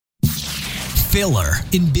Filler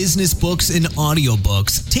in business books and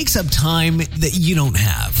audiobooks takes up time that you don't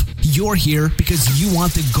have. You're here because you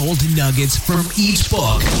want the golden nuggets from each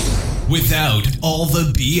book without all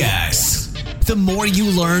the BS. The more you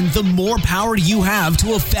learn, the more power you have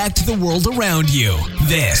to affect the world around you.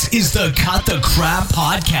 This is the Cut the Crap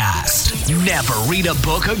Podcast. Never read a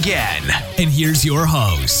book again. And here's your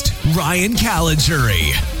host, Ryan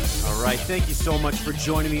Caligiuri. All right, thank you so much for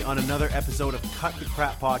joining me on another episode of Cut the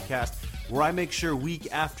Crap Podcast, where I make sure week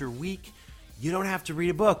after week you don't have to read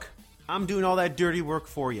a book. I'm doing all that dirty work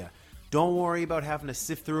for you. Don't worry about having to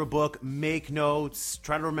sift through a book, make notes,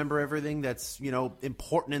 try to remember everything that's,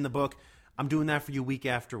 important in the book. I'm doing that for you week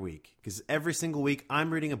after week, because every single week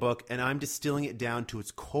I'm reading a book and I'm distilling it down to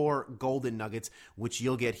its core golden nuggets, which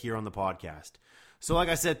you'll get here on the podcast. So like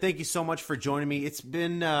I said, thank you so much for joining me. It's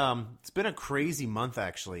been a crazy month,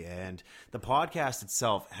 actually, and the podcast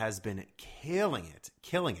itself has been killing it.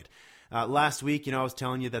 Last week, I was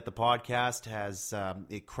telling you that the podcast has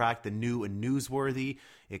it cracked the new and newsworthy.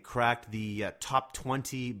 It cracked the top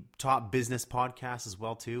 20 top business podcasts as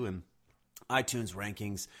well, too, and iTunes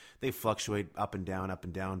rankings, they fluctuate up and down,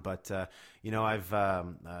 but, I've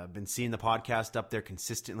been seeing the podcast up there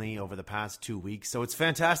consistently over the past 2 weeks, so it's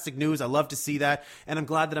fantastic news. I love to see that, and I'm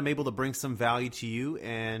glad that I'm able to bring some value to you,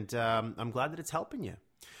 and I'm glad that it's helping you.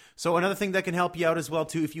 So another thing that can help you out as well,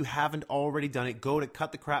 too, if you haven't already done it, go to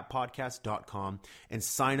cutthecrappodcast.com and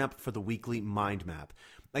sign up for the weekly mind map.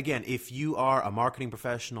 Again, if you are a marketing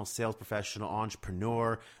professional, sales professional,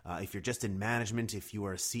 entrepreneur, if you're just in management, if you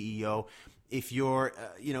are a CEO, if you're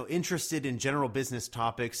interested in general business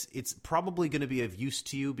topics, it's probably going to be of use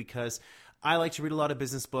to you, because I like to read a lot of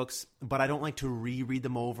business books, but I don't like to reread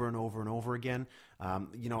them over and over and over again.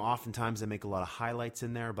 Oftentimes I make a lot of highlights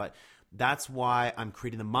in there, but that's why I'm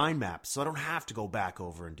creating the mind map, so I don't have to go back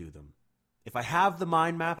over and do them. If I have the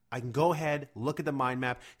mind map, I can go ahead, look at the mind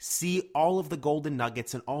map, see all of the golden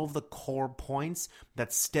nuggets and all of the core points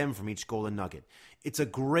that stem from each golden nugget. It's a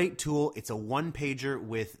great tool. It's a one-pager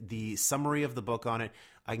with the summary of the book on it.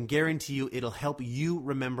 I can guarantee you it'll help you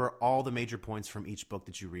remember all the major points from each book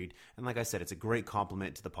that you read. And like I said, it's a great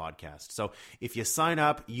complement to the podcast. So if you sign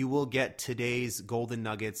up, you will get today's golden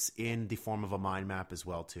nuggets in the form of a mind map as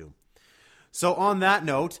well, too. So on that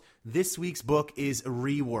note, this week's book is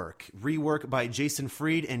Rework by Jason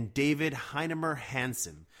Fried and David Heinemeier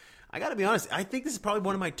Hansson. I got to be honest, I think this is probably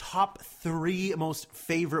one of my top 3 most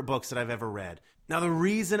favorite books that I've ever read. Now, the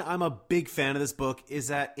reason I'm a big fan of this book is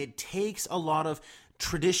that it takes a lot of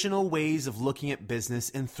traditional ways of looking at business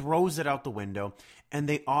and throws it out the window, and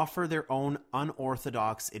they offer their own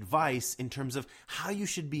unorthodox advice in terms of how you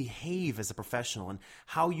should behave as a professional and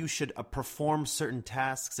how you should perform certain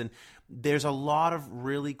tasks. And there's a lot of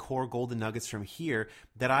really core golden nuggets from here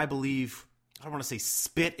that I believe, I don't want to say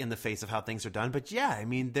spit in the face of how things are done, but yeah,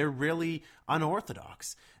 they're really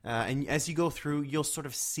unorthodox. And as you go through, you'll sort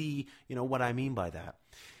of see, what I mean by that.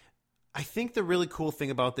 I think the really cool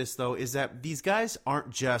thing about this, though, is that these guys aren't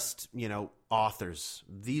just, authors.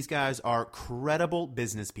 These guys are credible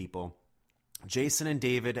business people. Jason and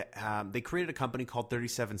David, they created a company called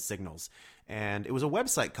 37 Signals, and it was a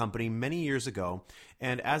website company many years ago.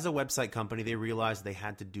 And as a website company, they realized they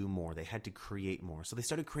had to do more. They had to create more. So they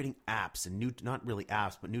started creating apps and not really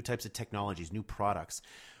apps, but new types of technologies, new products.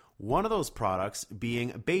 One of those products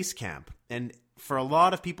being Basecamp. And for a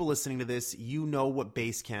lot of people listening to this, you know what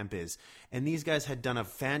Basecamp is. And these guys had done a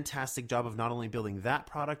fantastic job of not only building that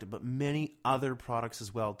product, but many other products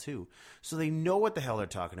as well, too. So they know what the hell they're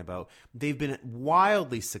talking about. They've been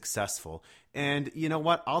wildly successful. And you know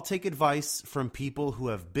what? I'll take advice from people who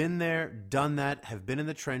have been there, done that, have been in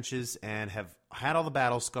the trenches, and have had all the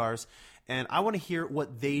battle scars. And I want to hear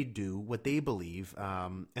what they do, what they believe,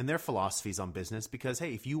 and their philosophies on business. Because,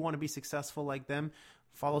 hey, if you want to be successful like them,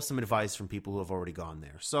 follow some advice from people who have already gone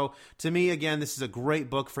there. So to me, again, this is a great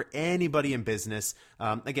book for anybody in business.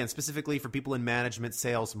 Again, specifically for people in management,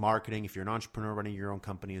 sales, marketing. If you're an entrepreneur running your own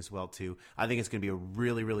company as well, too. I think it's going to be a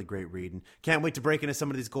really, really great read. And can't wait to break into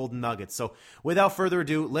some of these golden nuggets. So without further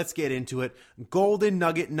ado, let's get into it. Golden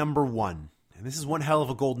nugget number 1. And this is one hell of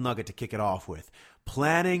a golden nugget to kick it off with.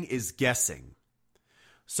 Planning is guessing.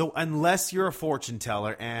 So unless you're a fortune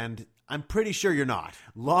teller, and I'm pretty sure you're not,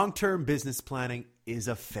 long-term business planning is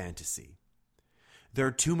a fantasy. There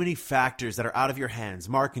are too many factors that are out of your hands: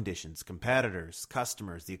 market conditions, competitors,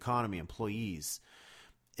 customers, the economy, employees.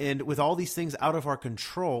 And with all these things out of our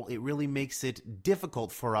control, it really makes it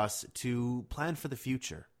difficult for us to plan for the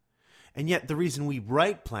future. And yet the reason we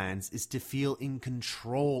write plans is to feel in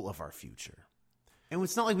control of our future. And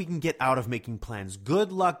it's not like we can get out of making plans.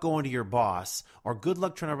 Good luck going to your boss, or good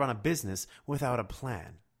luck trying to run a business without a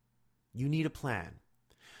plan. You need a plan.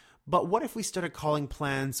 But what if we started calling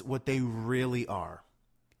plans what they really are?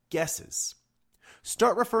 Guesses.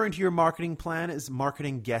 Start referring to your marketing plan as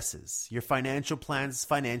marketing guesses, your financial plans as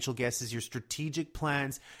financial guesses, your strategic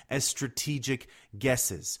plans as strategic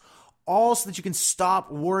guesses. All so that you can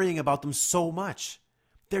stop worrying about them so much.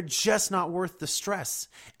 They're just not worth the stress.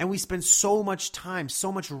 And we spend so much time,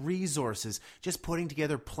 so much resources just putting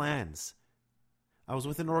together plans. I was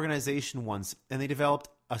with an organization once and they developed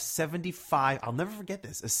a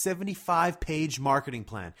 75-page marketing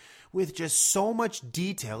plan with just so much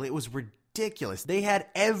detail. It was ridiculous. They had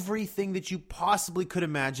everything that you possibly could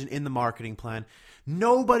imagine in the marketing plan.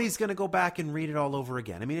 Nobody's going to go back and read it all over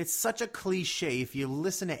again. I mean, it's such a cliche. If you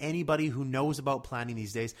listen to anybody who knows about planning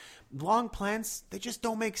these days, long plans, they just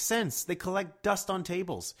don't make sense. They collect dust on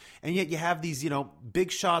tables. And yet you have these,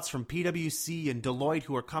 big shots from PwC and Deloitte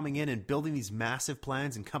who are coming in and building these massive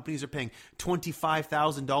plans, and companies are paying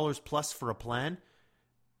 $25,000 plus for a plan.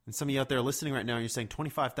 And some of you out there listening right now, you're saying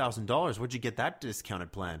 $25,000. Where'd you get that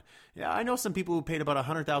discounted plan? Yeah, I know some people who paid about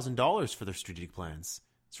 $100,000 for their strategic plans.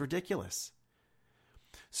 It's ridiculous.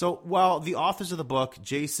 So while the authors of the book,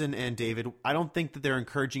 Jason and David, I don't think that they're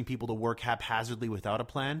encouraging people to work haphazardly without a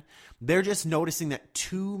plan. They're just noticing that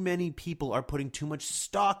too many people are putting too much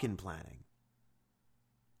stock in planning.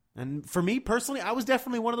 And for me personally, I was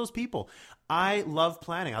definitely one of those people. I love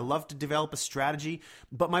planning. I love to develop a strategy,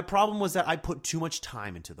 but my problem was that I put too much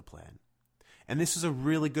time into the plan. And this is a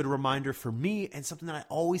really good reminder for me, and something that I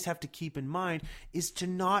always have to keep in mind is to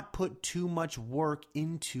not put too much work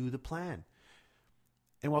into the plan.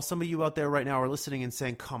 And while some of you out there right now are listening and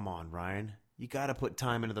saying, come on, Ryan, you got to put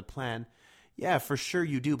time into the plan. Yeah, for sure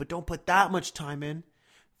you do, but don't put that much time in.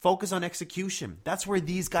 Focus on execution. That's where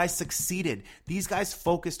these guys succeeded. These guys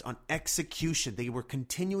focused on execution. They were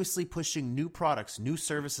continuously pushing new products, new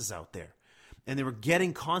services out there. And they were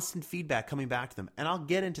getting constant feedback coming back to them. And I'll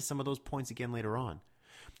get into some of those points again later on.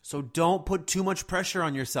 So don't put too much pressure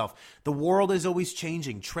on yourself. The world is always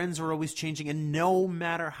changing. Trends are always changing. And no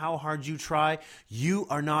matter how hard you try, you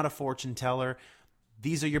are not a fortune teller.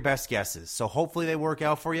 These are your best guesses. So hopefully they work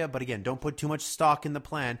out for you. But again, don't put too much stock in the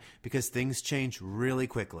plan because things change really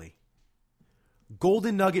quickly.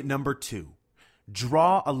 Golden nugget number 2,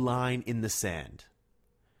 draw a line in the sand.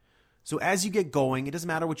 So as you get going, it doesn't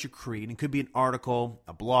matter what you're creating. It could be an article,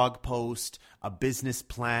 a blog post, a business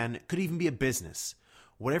plan. It could even be a business.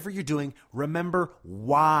 Whatever you're doing, remember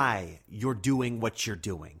why you're doing what you're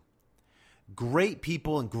doing. Great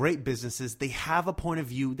people and great businesses, they have a point of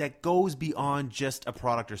view that goes beyond just a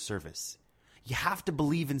product or service. You have to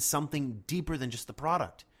believe in something deeper than just the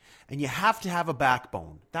product. And you have to have a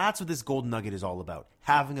backbone. That's what this golden nugget is all about,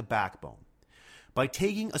 having a backbone. By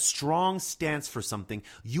taking a strong stance for something,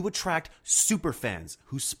 you attract super fans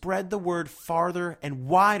who spread the word farther and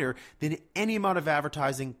wider than any amount of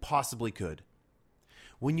advertising possibly could.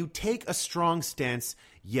 When you take a strong stance,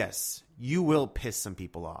 yes, you will piss some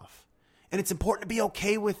people off. And it's important to be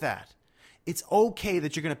okay with that. It's okay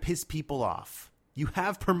that you're going to piss people off. You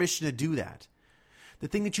have permission to do that. The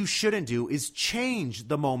thing that you shouldn't do is change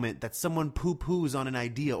the moment that someone poo-poos on an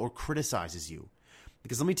idea or criticizes you.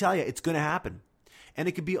 Because let me tell you, it's going to happen. And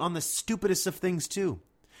it could be on the stupidest of things too.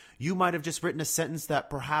 You might have just written a sentence that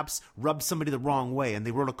perhaps rubbed somebody the wrong way and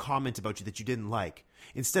they wrote a comment about you that you didn't like.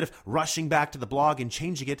 Instead of rushing back to the blog and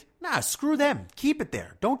changing it, screw them. Keep it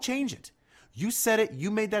there. Don't change it. You said it.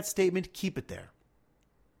 You made that statement. Keep it there.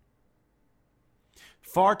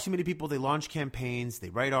 Far too many people, they launch campaigns, they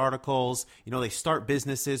write articles, they start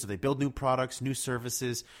businesses or they build new products, new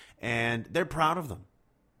services, and they're proud of them.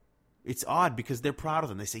 It's odd because they're proud of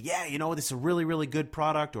them. They say, yeah, this is a really, really good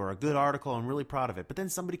product or a good article. I'm really proud of it. But then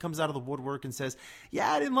somebody comes out of the woodwork and says,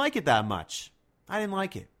 yeah, I didn't like it that much. I didn't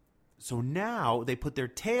like it. So now they put their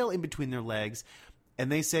tail in between their legs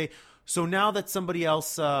and they say, so now that somebody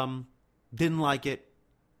else didn't like it,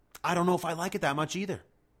 I don't know if I like it that much either.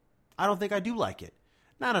 I don't think I do like it.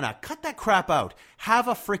 No. Cut that crap out. Have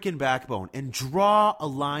a freaking backbone and draw a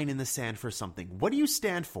line in the sand for something. What do you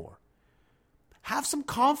stand for? Have some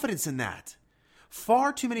confidence in that.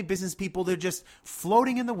 Far too many business people, they're just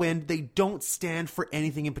floating in the wind. They don't stand for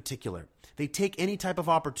anything in particular. They take any type of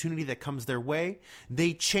opportunity that comes their way.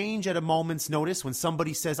 They change at a moment's notice. When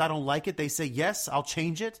somebody says, I don't like it, they say, yes, I'll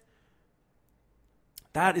change it.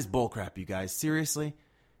 That is bullcrap, you guys. Seriously,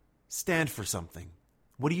 stand for something.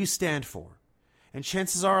 What do you stand for? And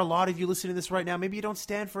chances are a lot of you listening to this right now, maybe you don't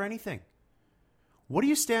stand for anything. What do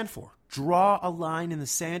you stand for? Draw a line in the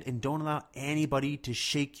sand and don't allow anybody to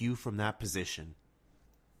shake you from that position.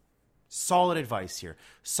 Solid advice here.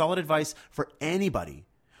 Solid advice for anybody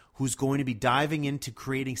who's going to be diving into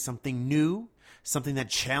creating something new, something that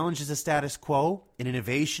challenges the status quo, an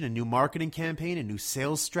innovation, a new marketing campaign, a new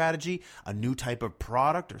sales strategy, a new type of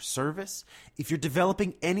product or service, if you're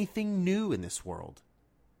developing anything new in this world,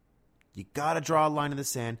 you got to draw a line in the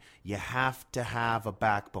sand. You have to have a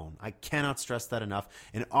backbone. I cannot stress that enough.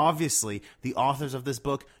 And obviously, the authors of this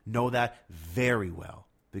book know that very well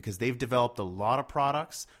because they've developed a lot of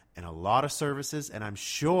products and a lot of services. And I'm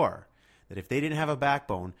sure that if they didn't have a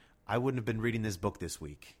backbone, I wouldn't have been reading this book this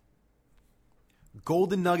week.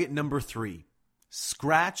 Golden nugget number 3,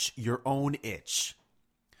 scratch your own itch.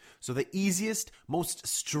 So the easiest, most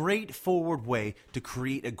straightforward way to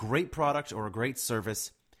create a great product or a great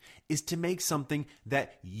service is to make something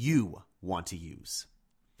that you want to use.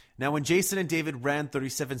 Now, when Jason and David ran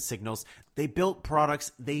 37 Signals, they built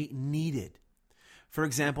products they needed. For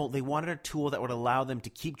example, they wanted a tool that would allow them to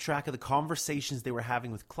keep track of the conversations they were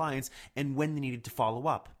having with clients and when they needed to follow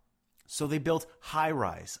up. So they built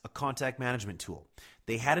HighRise, a contact management tool.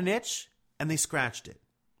 They had an itch and they scratched it.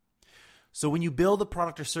 So when you build a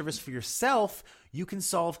product or service for yourself, you can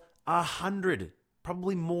solve 100,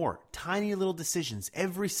 probably more, tiny little decisions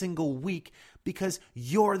every single week because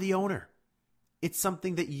you're the owner. It's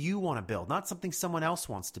something that you want to build, not something someone else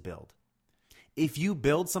wants to build. If you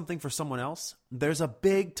build something for someone else, there's a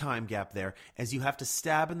big time gap there as you have to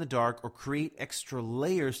stab in the dark or create extra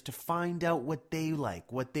layers to find out what they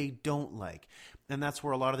like, what they don't like. And that's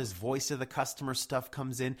where a lot of this voice of the customer stuff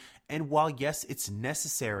comes in. And while yes, it's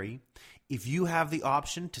necessary, if you have the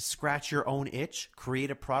option to scratch your own itch, create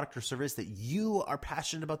a product or service that you are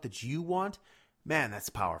passionate about, that you want, man, that's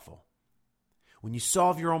powerful. When you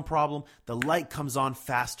solve your own problem, the light comes on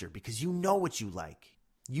faster because you know what you like.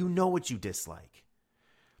 You know what you dislike.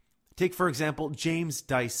 Take, for example, James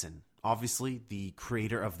Dyson, obviously the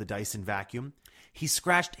creator of the Dyson vacuum. He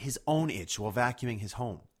scratched his own itch while vacuuming his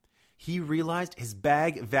home. He realized his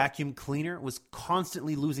bag vacuum cleaner was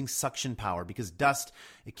constantly losing suction power because dust,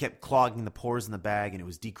 it kept clogging the pores in the bag and it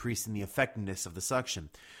was decreasing the effectiveness of the suction.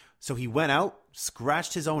 So he went out,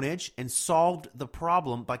 scratched his own itch, and solved the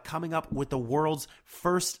problem by coming up with the world's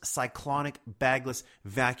first cyclonic bagless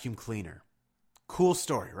vacuum cleaner. Cool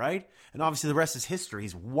story, right? And obviously the rest is history.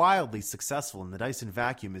 He's wildly successful, and the Dyson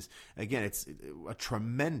vacuum is, again, it's a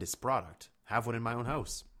tremendous product. Have one in my own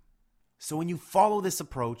house. So when you follow this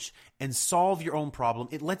approach and solve your own problem,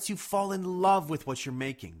 it lets you fall in love with what you're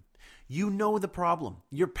making. You know the problem.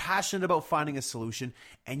 You're passionate about finding a solution,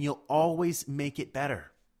 and you'll always make it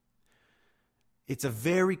better. It's a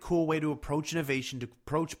very cool way to approach innovation, to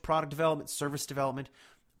approach product development, service development.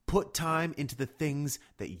 Put time into the things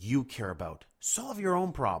that you care about. Solve your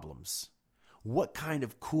own problems. What kind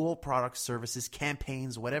of cool products, services,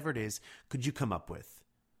 campaigns, whatever it is, could you come up with?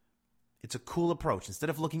 It's a cool approach. Instead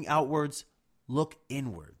of looking outwards, look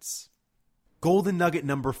inwards. Golden nugget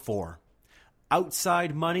number 4.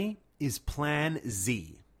 Outside money is plan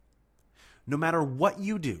Z. No matter what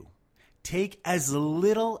you do, take as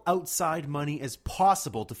little outside money as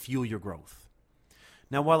possible to fuel your growth.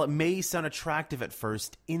 Now, while it may sound attractive at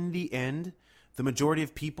first, in the end, the majority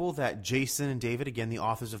of people that Jason and David, again, the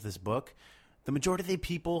authors of this book, the majority of the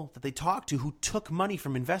people that they talked to who took money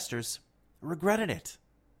from investors regretted it.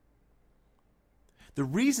 The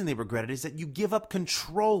reason they regret it is that you give up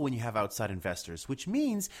control when you have outside investors, which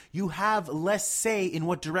means you have less say in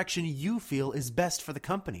what direction you feel is best for the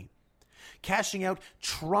company. Cashing out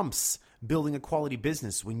trumps building a quality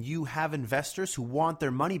business when you have investors who want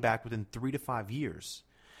their money back within 3 to 5 years.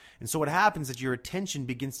 And so what happens is your attention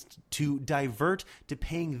begins to divert to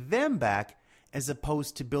paying them back as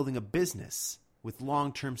opposed to building a business with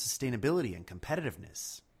long-term sustainability and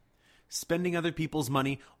competitiveness. Spending other people's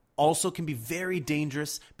money also can be very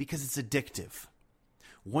dangerous because it's addictive.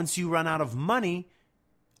 Once you run out of money,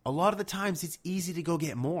 a lot of the times it's easy to go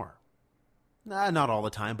get more. Not all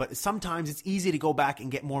the time, but sometimes it's easy to go back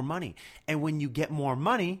and get more money. And when you get more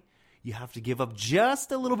money, you have to give up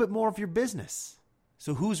just a little bit more of your business.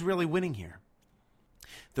 So who's really winning here?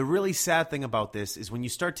 The really sad thing about this is when you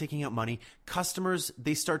start taking out money, customers,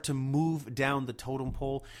 they start to move down the totem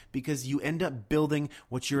pole because you end up building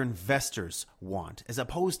what your investors want as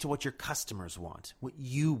opposed to what your customers want, what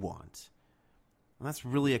you want. And that's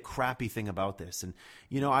really a crappy thing about this. And,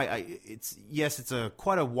 you know, it's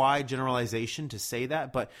quite a wide generalization to say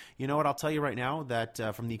that. But you know what? I'll tell you right now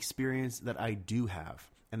that from the experience that I do have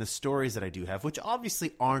and the stories that I do have, which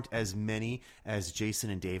obviously aren't as many as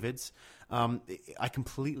Jason and David's, I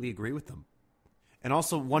completely agree with them. And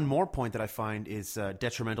also one more point that I find is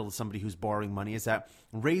detrimental to somebody who's borrowing money is that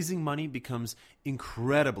raising money becomes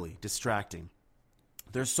incredibly distracting.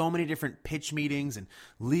 There's so many different pitch meetings and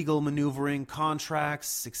legal maneuvering,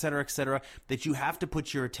 contracts, et cetera, that you have to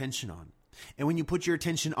put your attention on. And when you put your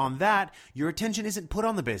attention on that, your attention isn't put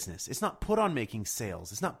on the business. It's not put on making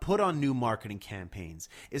sales. It's not put on new marketing campaigns.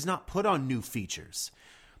 It's not put on new features.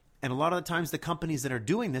 And a lot of the times the companies that are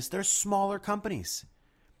doing this, they're smaller companies.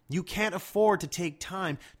 You can't afford to take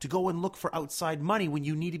time to go and look for outside money when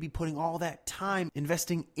you need to be putting all that time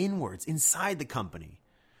investing inwards inside the company.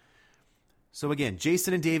 So again,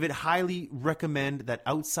 Jason and David highly recommend that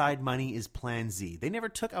outside money is Plan Z. They never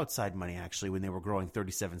took outside money, actually, when they were growing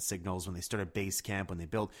 37 Signals, when they started Basecamp, when they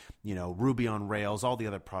built, Ruby on Rails, all the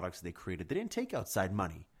other products they created. They didn't take outside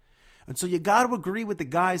money. And so you got to agree with the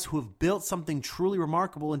guys who have built something truly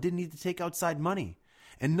remarkable and didn't need to take outside money.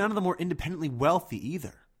 And none of them were independently wealthy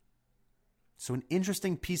either. So an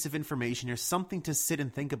interesting piece of information here, something to sit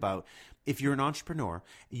and think about. If you're an entrepreneur,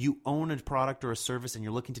 you own a product or a service and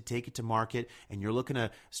you're looking to take it to market and you're looking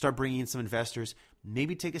to start bringing in some investors,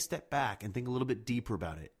 maybe take a step back and think a little bit deeper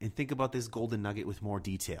about it and think about this golden nugget with more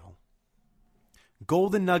detail.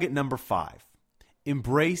 Golden nugget number 5,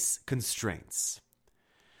 embrace constraints.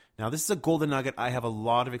 Now, this is a golden nugget I have a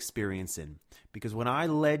lot of experience in because when I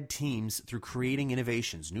led teams through creating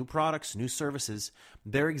innovations, new products, new services,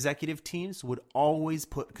 their executive teams would always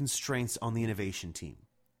put constraints on the innovation team.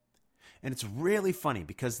 And it's really funny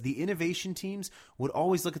because the innovation teams would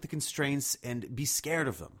always look at the constraints and be scared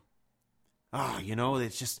of them.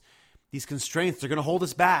 It's just these constraints, they're going to hold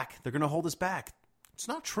us back. They're going to hold us back. It's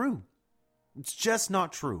not true. It's just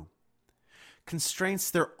not true.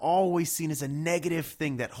 Constraints, they're always seen as a negative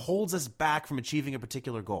thing that holds us back from achieving a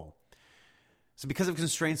particular goal. So because of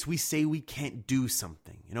constraints, we say we can't do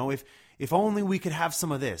something. If only we could have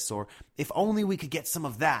some of this, or if only we could get some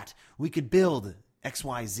of that, we could build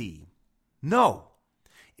XYZ. No,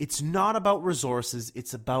 it's not about resources,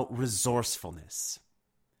 it's about resourcefulness.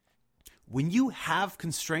 When you have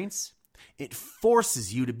constraints, it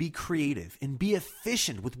forces you to be creative and be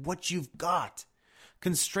efficient with what you've got.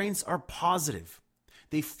 Constraints are positive.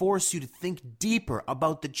 They force you to think deeper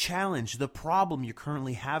about the challenge, the problem you're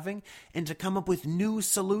currently having, and to come up with new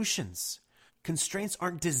solutions. Constraints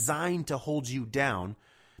aren't designed to hold you down.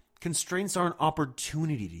 Constraints are an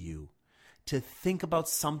opportunity to you to think about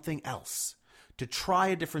something else, to try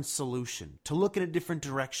a different solution, to look in a different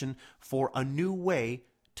direction for a new way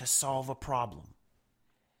to solve a problem.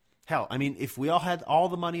 Hell, if we all had all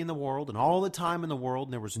the money in the world and all the time in the world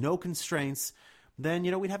and there was no constraints, then,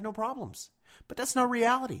 we'd have no problems. But that's not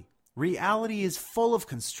reality. Reality is full of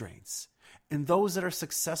constraints. And those that are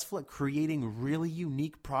successful at creating really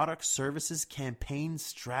unique products, services, campaigns,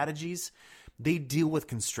 strategies, they deal with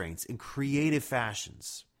constraints in creative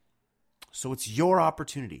fashions. So it's your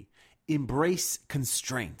opportunity. Embrace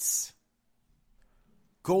constraints.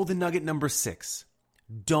 Golden nugget number 6,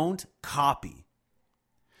 don't copy.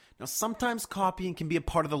 Now, sometimes copying can be a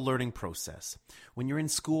part of the learning process. When you're in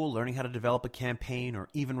school learning how to develop a campaign or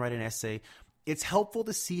even write an essay, it's helpful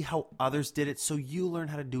to see how others did it so you learn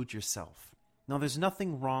how to do it yourself. Now, there's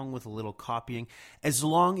nothing wrong with a little copying as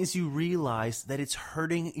long as you realize that it's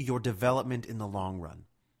hurting your development in the long run.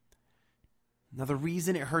 Now, the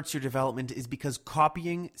reason it hurts your development is because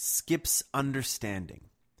copying skips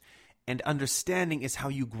understanding. And understanding is how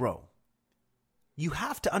you grow. You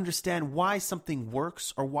have to understand why something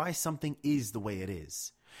works or why something is the way it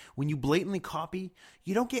is. When you blatantly copy,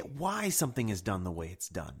 you don't get why something is done the way it's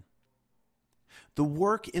done. The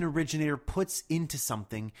work an originator puts into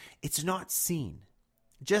something, it's not seen.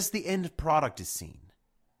 Just the end product is seen,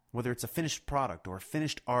 whether it's a finished product or a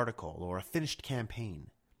finished article or a finished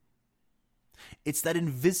campaign. It's that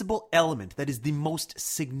invisible element that is the most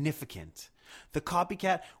significant. The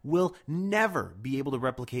copycat will never be able to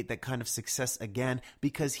replicate that kind of success again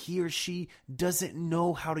because he or she doesn't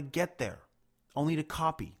know how to get there, only to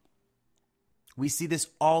copy. We see this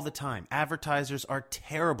all the time. Advertisers are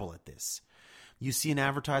terrible at this. You see an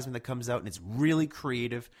advertisement that comes out and it's really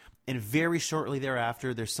creative, and very shortly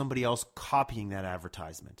thereafter, there's somebody else copying that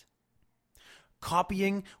advertisement.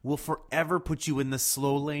 Copying will forever put you in the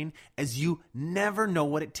slow lane as you never know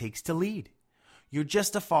what it takes to lead. You're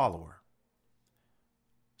just a follower.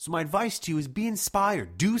 So my advice to you is be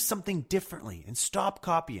inspired, do something differently, and stop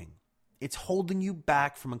copying. It's holding you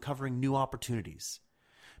back from uncovering new opportunities.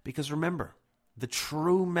 Because remember, the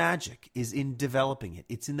true magic is in developing it.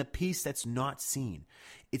 It's in the piece that's not seen.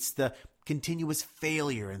 It's the continuous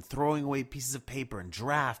failure and throwing away pieces of paper and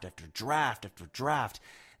draft after draft after draft.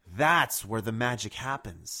 That's where the magic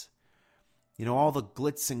happens. All the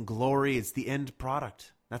glitz and glory, it's the end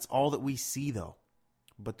product. That's all that we see though.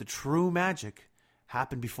 But the true magic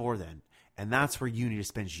happened before then, and that's where you need to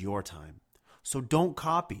spend your time. So don't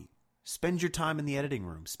copy. Spend your time in the editing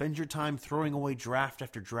room. Spend your time throwing away draft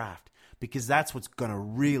after draft, because that's what's going to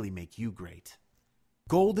really make you great.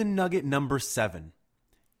 Golden nugget number 7,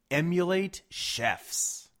 emulate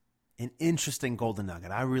chefs. An interesting golden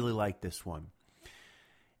nugget. I really like this one.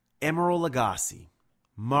 Emeril Lagasse,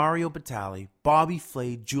 Mario Batali, Bobby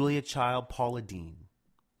Flay, Julia Child, Paula Deen.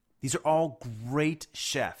 These are all great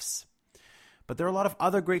chefs. But there are a lot of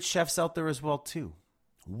other great chefs out there as well too.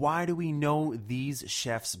 Why do we know these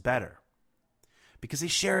chefs better? Because they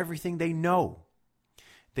share everything they know.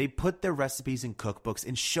 They put their recipes in cookbooks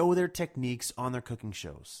and show their techniques on their cooking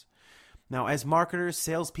shows. Now, as marketers,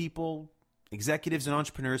 salespeople, executives, and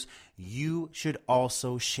entrepreneurs, you should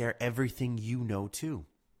also share everything you know too.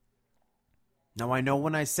 Now, I know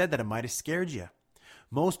when I said that, it might have scared you.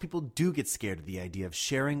 Most people do get scared of the idea of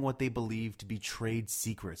sharing what they believe to be trade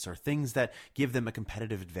secrets or things that give them a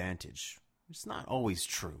competitive advantage. It's not always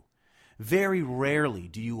true. Very rarely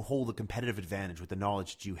do you hold a competitive advantage with the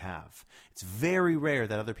knowledge that you have. It's very rare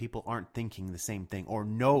that other people aren't thinking the same thing or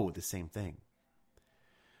know the same thing.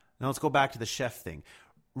 Now let's go back to the chef thing.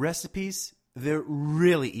 Recipes, they're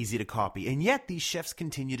really easy to copy, and yet these chefs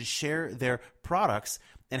continue to share their products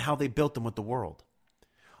and how they built them with the world.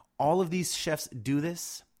 All of these chefs do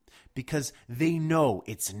this because they know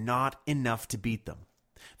it's not enough to beat them.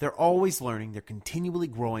 They're always learning, they're continually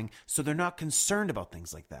growing, so they're not concerned about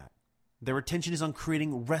things like that. Their attention is on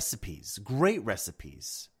creating recipes, great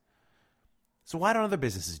recipes. So why don't other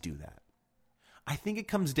businesses do that? I think it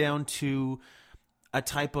comes down to a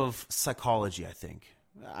type of psychology, I think.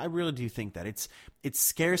 I really do think that. It's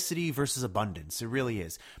scarcity versus abundance. It really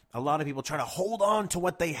is. A lot of people try to hold on to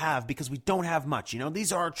what they have because we don't have much.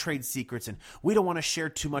 These are our trade secrets and we don't want to share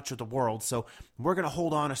too much with the world. So we're going to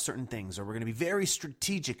hold on to certain things, or we're going to be very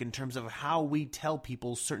strategic in terms of how we tell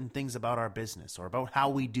people certain things about our business or about how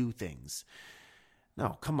we do things.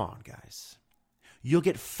 No, come on, guys. You'll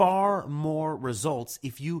get far more results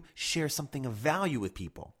if you share something of value with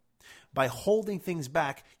people. By holding things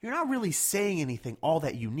back, you're not really saying anything all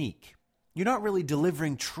that unique. You're not really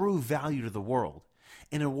delivering true value to the world.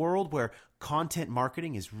 In a world where content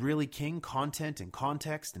marketing is really king, content and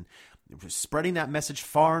context, and spreading that message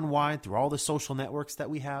far and wide through all the social networks that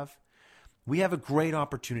we have a great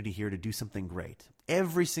opportunity here to do something great.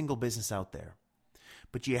 Every single business out there.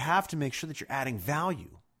 But you have to make sure that you're adding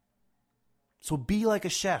value. So be like a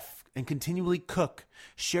chef and continually cook,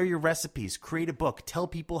 share your recipes, create a book, tell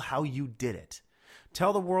people how you did it.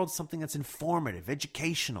 Tell the world something that's informative,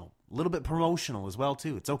 educational, a little bit promotional as well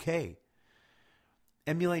too. It's okay.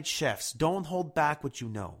 Emulate chefs. Don't hold back what you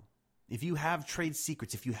know. If you have trade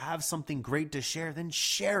secrets, if you have something great to share, then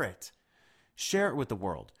share it. Share it with the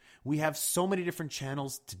world. We have so many different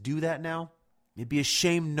channels to do that now. It'd be a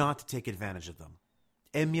shame not to take advantage of them.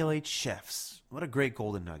 Emulate chefs. What a great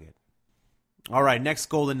golden nugget. All right, next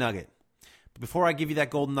golden nugget. But before I give you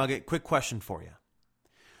that golden nugget, quick question for you.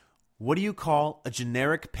 What do you call a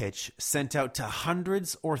generic pitch sent out to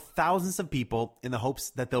hundreds or thousands of people in the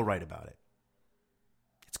hopes that they'll write about it?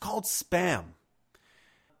 It's called spam.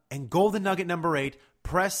 And golden nugget number 8,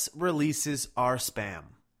 press releases are spam.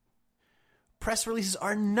 Press releases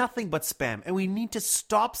are nothing but spam, and we need to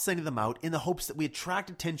stop sending them out in the hopes that we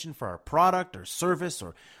attract attention for our product or service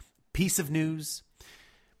or piece of news.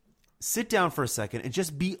 Sit down for a second and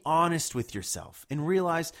just be honest with yourself and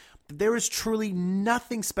realize that there is truly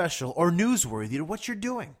nothing special or newsworthy to what you're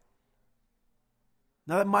doing.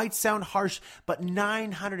 Now that might sound harsh, but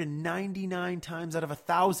 999 times out of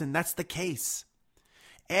 1,000, that's the case.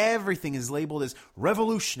 Everything is labeled as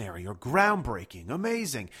revolutionary or groundbreaking,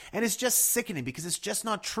 amazing, and it's just sickening because it's just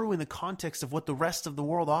not true in the context of what the rest of the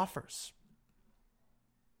world offers.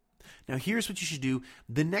 Now here's what you should do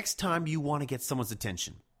the next time you want to get someone's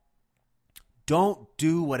attention. Don't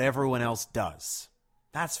do what everyone else does.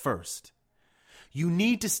 That's first. You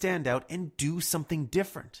need to stand out and do something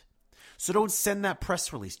different. So don't send that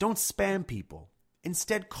press release. Don't spam people.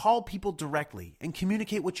 Instead, call people directly and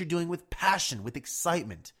communicate what you're doing with passion, with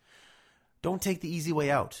excitement. Don't take the easy way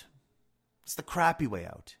out. It's the crappy way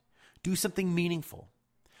out. Do something meaningful.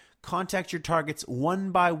 Contact your targets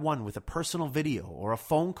one by one with a personal video or a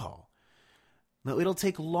phone call. Now, it'll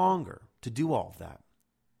take longer to do all of that.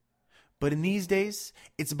 But in these days,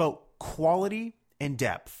 it's about quality and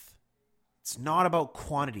depth. It's not about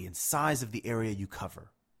quantity and size of the area you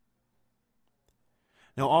cover.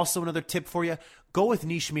 Now, also another tip for you, go with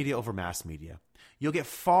niche media over mass media. You'll get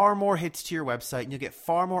far more hits to your website and you'll get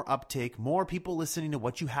far more uptake, more people listening to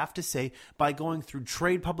what you have to say by going through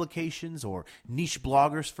trade publications or niche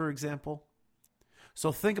bloggers, for example.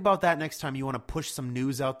 So think about that next time you want to push some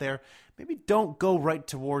news out there. Maybe don't go right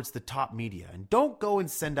towards the top media, and don't go and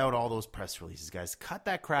send out all those press releases, guys. Cut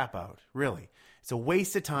that crap out, really. It's a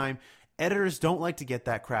waste of time. Editors don't like to get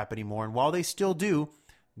that crap anymore, and while they still do,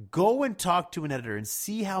 go and talk to an editor and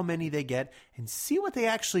see how many they get and see what they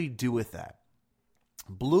actually do with that.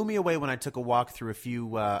 Blew me away when I took a walk through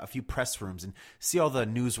a few press rooms and see all the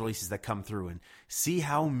news releases that come through and see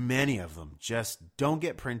how many of them just don't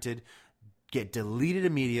get printed, get deleted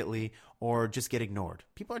immediately, or just get ignored.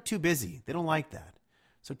 People are too busy. They don't like that.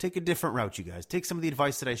 So take a different route, you guys. Take some of the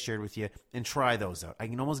advice that I shared with you and try those out. I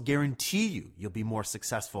can almost guarantee you'll be more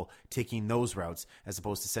successful taking those routes as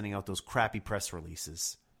opposed to sending out those crappy press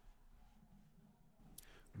releases.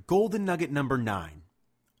 Golden nugget number 9.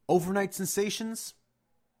 Overnight sensations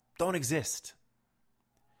don't exist.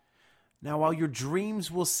 Now, while your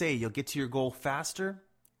dreams will say you'll get to your goal faster,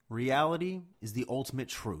 reality is the ultimate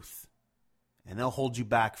truth. And they'll hold you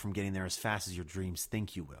back from getting there as fast as your dreams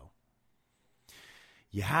think you will.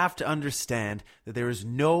 You have to understand that there is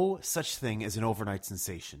no such thing as an overnight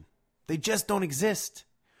sensation. They just don't exist.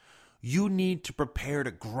 You need to prepare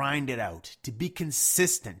to grind it out, to be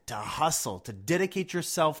consistent, to hustle, to dedicate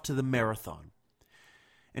yourself to the marathon.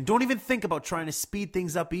 And don't even think about trying to speed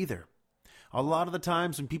things up either. A lot of the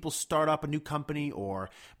times when people start up a new company or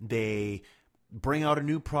they bring out a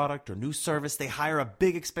new product or new service, they hire a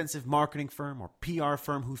big expensive marketing firm or PR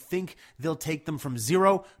firm who think they'll take them from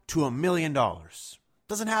 $0 to $1 million.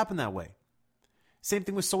 Doesn't happen that way. Same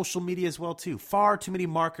thing with social media as well too. Far too many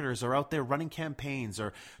marketers are out there running campaigns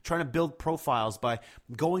or trying to build profiles by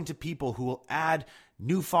going to people who will add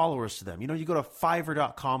new followers to them. You know, you go to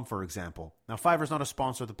Fiverr.com, for example. Now, Fiverr's not a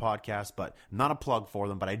sponsor of the podcast, but not a plug for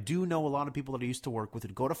them. But I do know a lot of people that I used to work with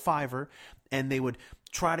who'd go to Fiverr and they would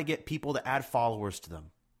try to get people to add followers to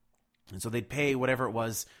them. And so they'd pay whatever it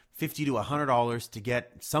was, $50 to $100 to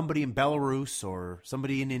get somebody in Belarus or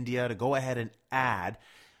somebody in India to go ahead and add,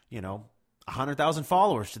 100,000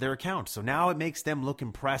 followers to their account. So now it makes them look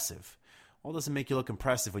impressive. Well, it doesn't make you look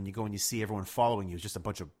impressive when you go and you see everyone following you. It's just a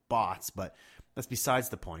bunch of bots, but that's besides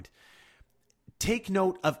the point. Take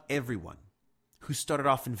note of everyone who started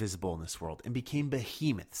off invisible in this world and became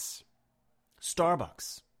behemoths.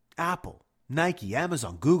 Starbucks, Apple, Nike,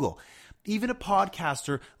 Amazon, Google, even a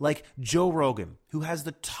podcaster like Joe Rogan, who has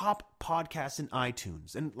the top podcast in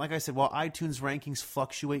iTunes. And like I said, while iTunes rankings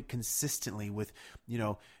fluctuate consistently with,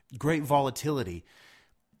 great volatility,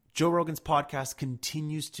 Joe Rogan's podcast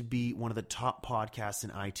continues to be one of the top podcasts in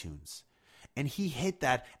iTunes. And he hit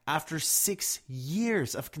that after 6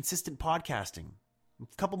 years of consistent podcasting.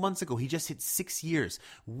 A couple months ago, he just hit 6 years,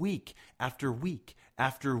 week after week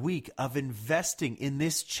after week of investing in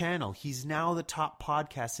this channel. He's now the top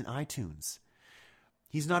podcast in iTunes.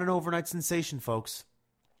 He's not an overnight sensation, folks.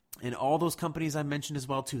 And all those companies I mentioned as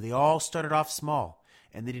well, too, they all started off small.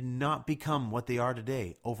 And they did not become what they are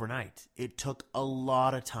today overnight. It took a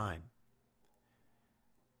lot of time.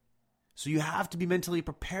 So you have to be mentally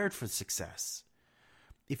prepared for success.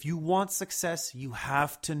 If you want success, you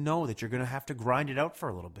have to know that you're going to have to grind it out for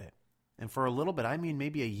a little bit. And for a little bit, I mean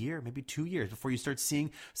maybe a year, maybe 2 years before you start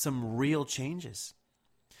seeing some real changes.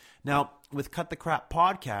 Now, with Cut the Crap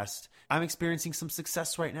Podcast, I'm experiencing some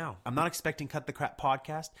success right now. I'm not expecting Cut the Crap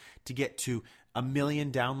Podcast to get to 1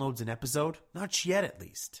 million downloads an episode. Not yet, at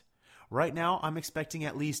least. Right now, I'm expecting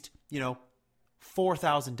at least,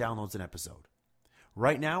 4,000 downloads an episode.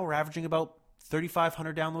 Right now, we're averaging about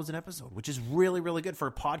 3,500 downloads an episode, which is really, really good for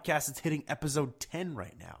a podcast that's hitting episode 10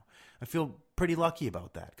 right now. I feel pretty lucky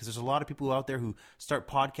about that because there's a lot of people out there who start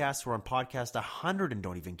podcasts who are on podcast 100 and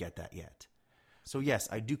don't even get that yet. So yes,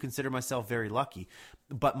 I do consider myself very lucky,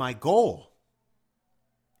 but my goal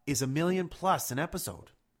is 1 million plus an episode,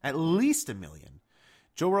 at least 1 million.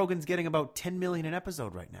 Joe Rogan's getting about 10 million an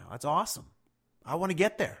episode right now. That's awesome. I want to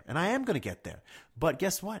get there, and I am going to get there. But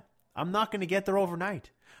guess what? I'm not going to get there overnight.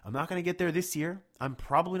 I'm not going to get there this year. I'm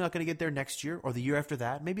probably not going to get there next year or the year after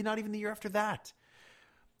that. Maybe not even the year after that.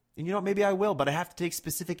 And maybe I will, but I have to take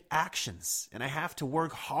specific actions, and I have to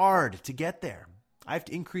work hard to get there. I have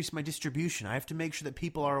to increase my distribution. I have to make sure that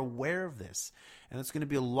people are aware of this. And it's going to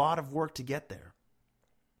be a lot of work to get there.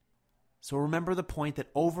 So remember the point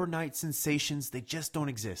that overnight sensations, they just don't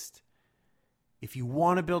exist. If you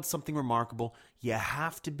want to build something remarkable, you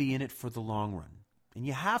have to be in it for the long run. And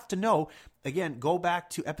you have to know, again, go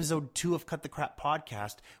back to episode 2 of Cut the Crap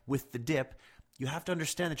Podcast with the dip. You have to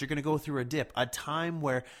understand that you're going to go through a dip, a time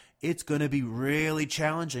where it's going to be really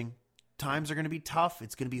challenging. Times are going to be tough.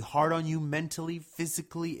 It's going to be hard on you mentally,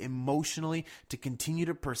 physically, emotionally to continue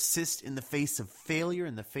to persist in the face of failure,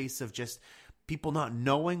 in the face of just people not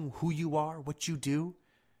knowing who you are, what you do.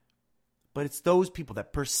 But it's those people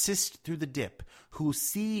that persist through the dip, who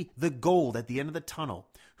see the gold at the end of the tunnel,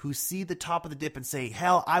 who see the top of the dip and say,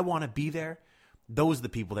 hell, I want to be there. Those are the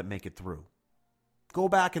people that make it through. Go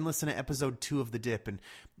back and listen to episode 2 of The Dip, and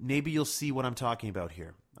maybe you'll see what I'm talking about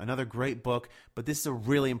here. Another great book, but this is a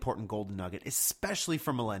really important golden nugget, especially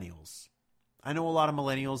for millennials. I know a lot of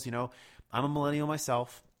millennials, I'm a millennial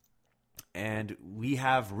myself, and we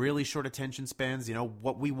have really short attention spans.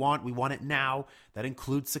 What we want it now. That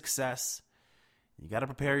includes success. You got to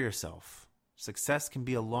prepare yourself. Success can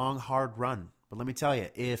be a long, hard run. But let me tell you,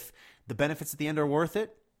 if the benefits at the end are worth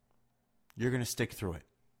it, you're going to stick through it.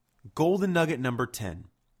 Golden nugget number 10.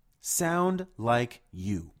 Sound like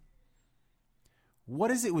you.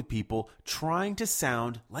 What is it with people trying to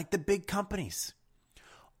sound like the big companies?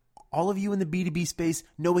 All of you in the B2B space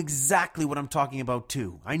know exactly what I'm talking about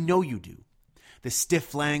too. I know you do. The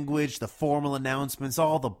stiff language, the formal announcements,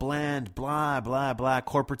 all the bland, blah, blah, blah,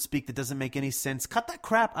 corporate speak that doesn't make any sense. Cut that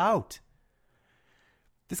crap out.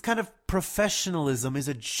 This kind of professionalism is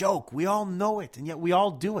a joke. We all know it, and yet we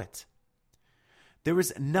all do it. There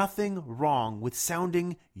is nothing wrong with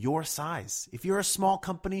sounding your size. If you're a small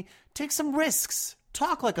company, take some risks.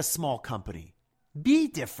 Talk like a small company. Be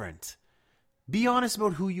different. Be honest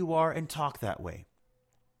about who you are and talk that way.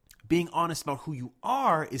 Being honest about who you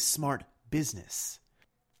are is smart business.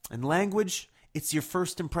 And language, it's your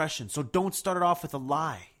first impression. So don't start it off with a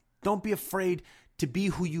lie. Don't be afraid to be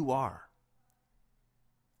who you are.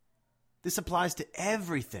 This applies to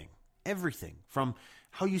everything. Everything from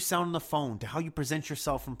how you sound on the phone, to how you present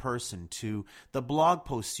yourself in person, to the blog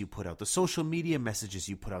posts you put out, the social media messages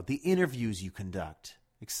you put out, the interviews you conduct,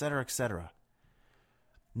 etc., etc.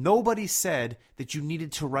 Nobody said that you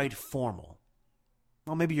needed to write formal.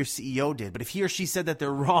 Well, maybe your CEO did, but if he or she said that,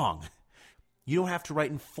 they're wrong. You don't have to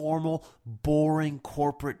write in formal, boring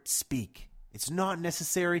corporate speak. It's not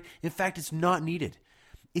necessary. In fact, it's not needed.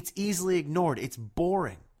 It's easily ignored. It's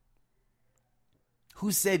boring.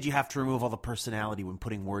 Who said you have to remove all the personality when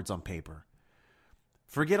putting words on paper?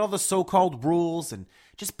 Forget all the so-called rules and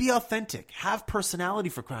just be authentic. Have personality,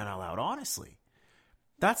 for crying out loud, honestly.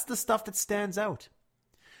 That's the stuff that stands out.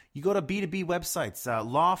 You go to B2B websites,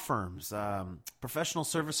 law firms, professional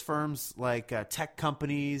service firms like tech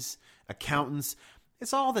companies, accountants.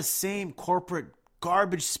 It's all the same corporate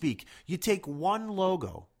garbage speak. You take one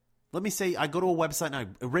logo. Let me say I go to a website and I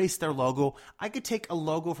erase their logo. I could take a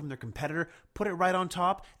logo from their competitor, put it right on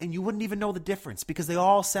top, and you wouldn't even know the difference because they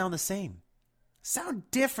all sound the same. Sound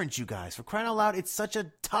different, you guys. For crying out loud, it's such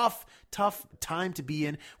a tough time to be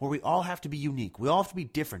in where we all have to be unique. We all have to be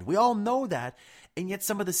different. We all know that, and yet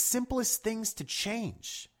some of the simplest things to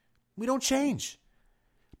change, we don't change.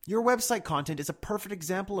 Your website content is a perfect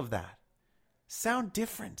example of that. Sound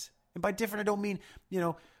different. And by different, I don't mean,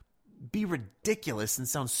 be ridiculous and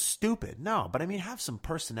sound stupid. No, but I mean have some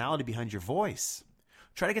personality behind your voice.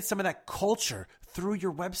 Try to get some of that culture through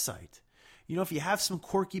your website. If you have some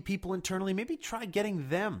quirky people internally, maybe try getting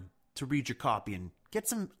them to read your copy and get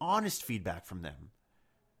some honest feedback from them.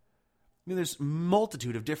 There's a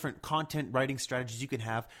multitude of different content writing strategies you can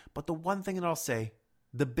have, but the one thing that I'll say,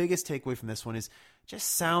 the biggest takeaway from this one is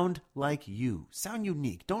just sound like you. Sound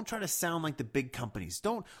unique. Don't try to sound like the big companies.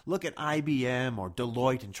 Don't look at IBM or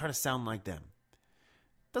Deloitte and try to sound like them.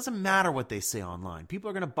 Doesn't matter what they say online. People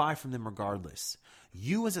are going to buy from them regardless.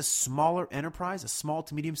 You as a smaller enterprise, a small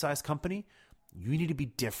to medium-sized company, you need to be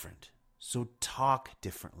different. So talk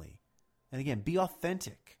differently. And again, be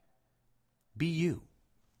authentic. Be you.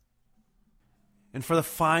 And for the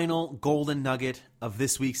final golden nugget of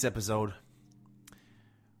this week's episode,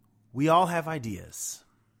 we all have ideas.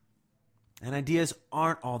 And ideas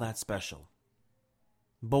aren't all that special.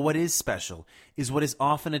 But what is special is what is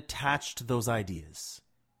often attached to those ideas.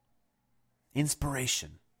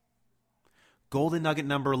 Inspiration. Golden nugget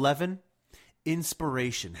number 11,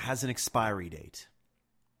 inspiration has an expiry date.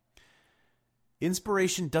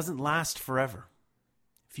 Inspiration doesn't last forever.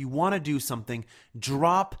 If you want to do something,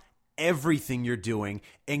 drop everything you're doing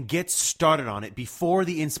and get started on it before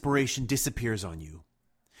the inspiration disappears on you.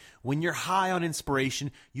 When you're high on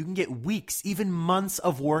inspiration, you can get weeks, even months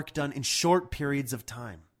of work done in short periods of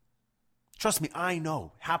time. Trust me, I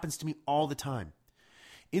know. It happens to me all the time.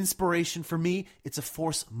 Inspiration for me, it's a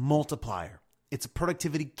force multiplier. It's a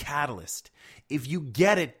productivity catalyst. If you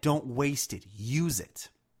get it, don't waste it. Use it.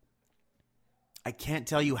 I can't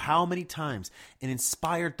tell you how many times an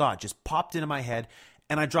inspired thought just popped into my head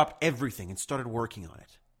and I dropped everything and started working on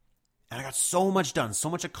it. And I got so much done, so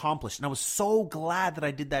much accomplished. And I was so glad that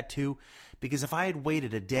I did that too, because if I had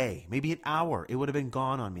waited a day, maybe an hour, it would have been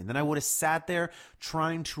gone on me. And then I would have sat there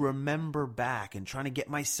trying to remember back and trying to get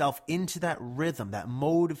myself into that rhythm, that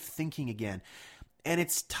mode of thinking again. And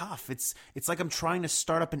it's tough. It's like I'm trying to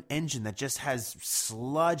start up an engine that just has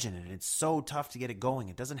sludge in it. It's so tough to get it going.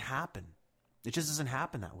 It doesn't happen. It just doesn't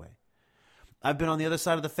happen that way. I've been on the other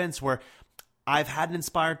side of the fence where I've had an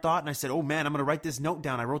inspired thought and I said, oh man, I'm going to write this note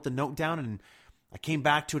down. I wrote the note down and I came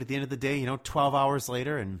back to it at the end of the day, 12 hours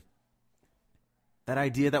later. And that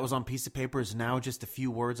idea that was on a piece of paper is now just a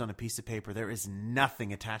few words on a piece of paper. There is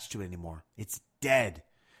nothing attached to it anymore. It's dead.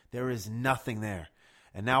 There is nothing there.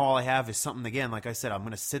 And now all I have is something, again, like I said, I'm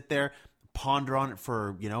going to sit there, ponder on it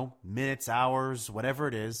for, minutes, hours, whatever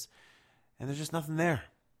it is. And there's just nothing there.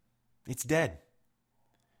 It's dead.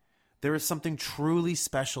 There is something truly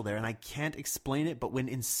special there, and I can't explain it, but when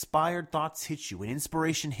inspired thoughts hit you, when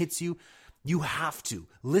inspiration hits you, you have to,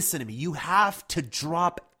 listen to me, you have to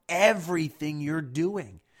drop everything you're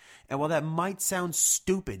doing. And while that might sound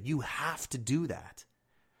stupid, you have to do that.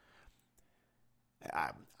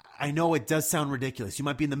 I know it does sound ridiculous. You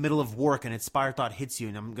might be in the middle of work and an inspired thought hits you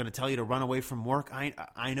and I'm going to tell you to run away from work.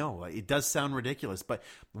 I know it does sound ridiculous, but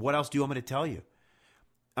what else do you want me to tell you?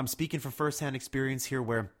 I'm speaking from firsthand experience here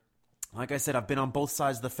where, like I said, I've been on both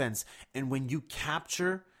sides of the fence. And when you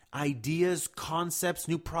capture ideas, concepts,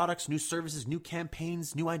 new products, new services, new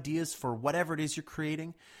campaigns, new ideas for whatever it is you're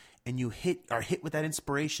creating, and you are hit with that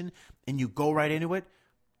inspiration and you go right into it,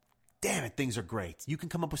 damn it, things are great. You can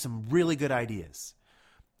come up with some really good ideas.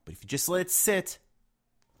 But if you just let it sit,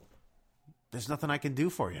 there's nothing I can do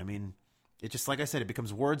for you. I mean, it just, like I said, it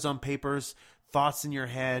becomes words on papers, thoughts in your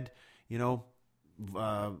head,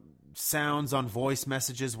 sounds on voice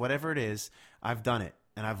messages, whatever it is. I've done it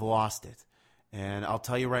and I've lost it. And I'll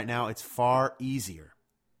tell you right now, it's far easier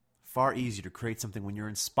to create something when you're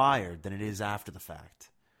inspired than it is after the fact.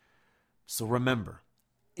 So remember,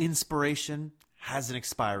 inspiration has an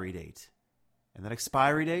expiry date. And that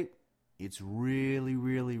expiry date, it's really,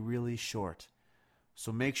 really, really short.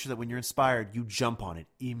 So make sure that when you're inspired, you jump on it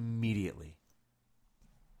immediately.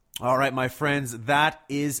 All right, my friends, that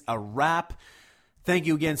is a wrap. Thank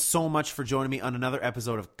you again so much for joining me on another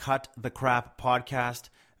episode of Cut the Crap Podcast.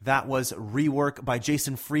 That was Rework by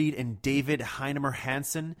Jason Fried and David Heinemeier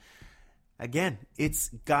Hansson. Again, it's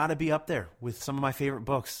got to be up there with some of my favorite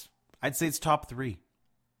books. I'd say it's top 3.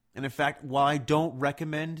 And in fact, while I don't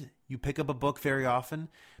recommend you pick up a book very often,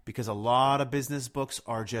 because a lot of business books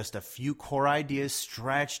are just a few core ideas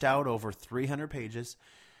stretched out over 300 pages,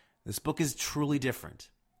 this book is truly different.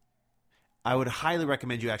 I would highly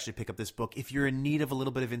recommend you actually pick up this book if you're in need of a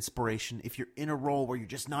little bit of inspiration, if you're in a role where you're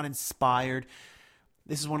just not inspired.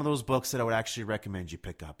 This is one of those books that I would actually recommend you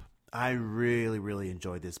pick up. I really, really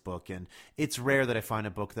enjoyed this book, and it's rare that I find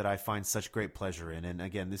a book that I find such great pleasure in. And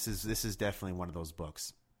again, this is definitely one of those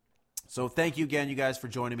books. So thank you again, you guys, for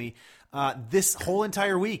joining me. This whole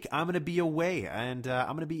entire week, I'm going to be away, and I'm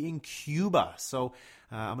going to be in Cuba. So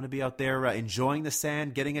I'm going to be out there enjoying the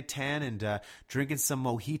sand, getting a tan, and drinking some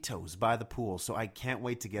mojitos by the pool. So I can't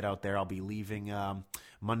wait to get out there. I'll be leaving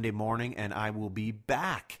Monday morning, and I will be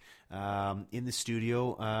back in the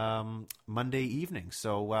studio Monday evening.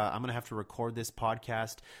 So I'm going to have to record this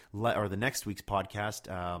podcast, or the next week's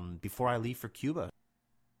podcast, before I leave for Cuba.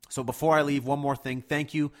 So before I leave, one more thing.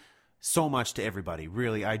 Thank you so much to everybody.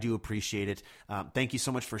 Really, I do appreciate it. Thank you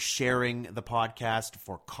so much for sharing the podcast,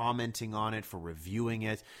 for commenting on it, for reviewing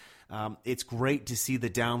it. It's great to see the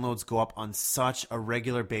downloads go up on such a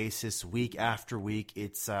regular basis, week after week.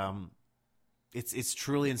 It's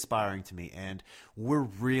truly inspiring to me, and we're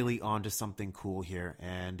really onto something cool here.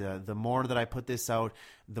 And the more that I put this out,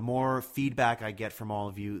 the more feedback I get from all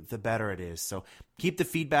of you, the better it is. So keep the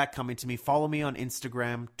feedback coming to me. Follow me on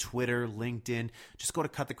Instagram, Twitter, LinkedIn. Just go to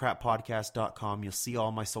cutthecrappodcast.com. You'll see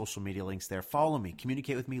all my social media links there. Follow me,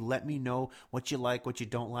 communicate with me. Let me know what you like, what you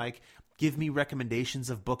don't like. Give me recommendations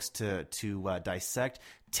of books to dissect.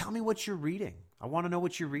 Tell me what you're reading. I want to know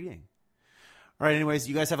what you're reading. All right, anyways,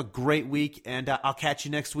 you guys have a great week, and I'll catch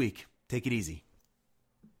you next week. Take it easy.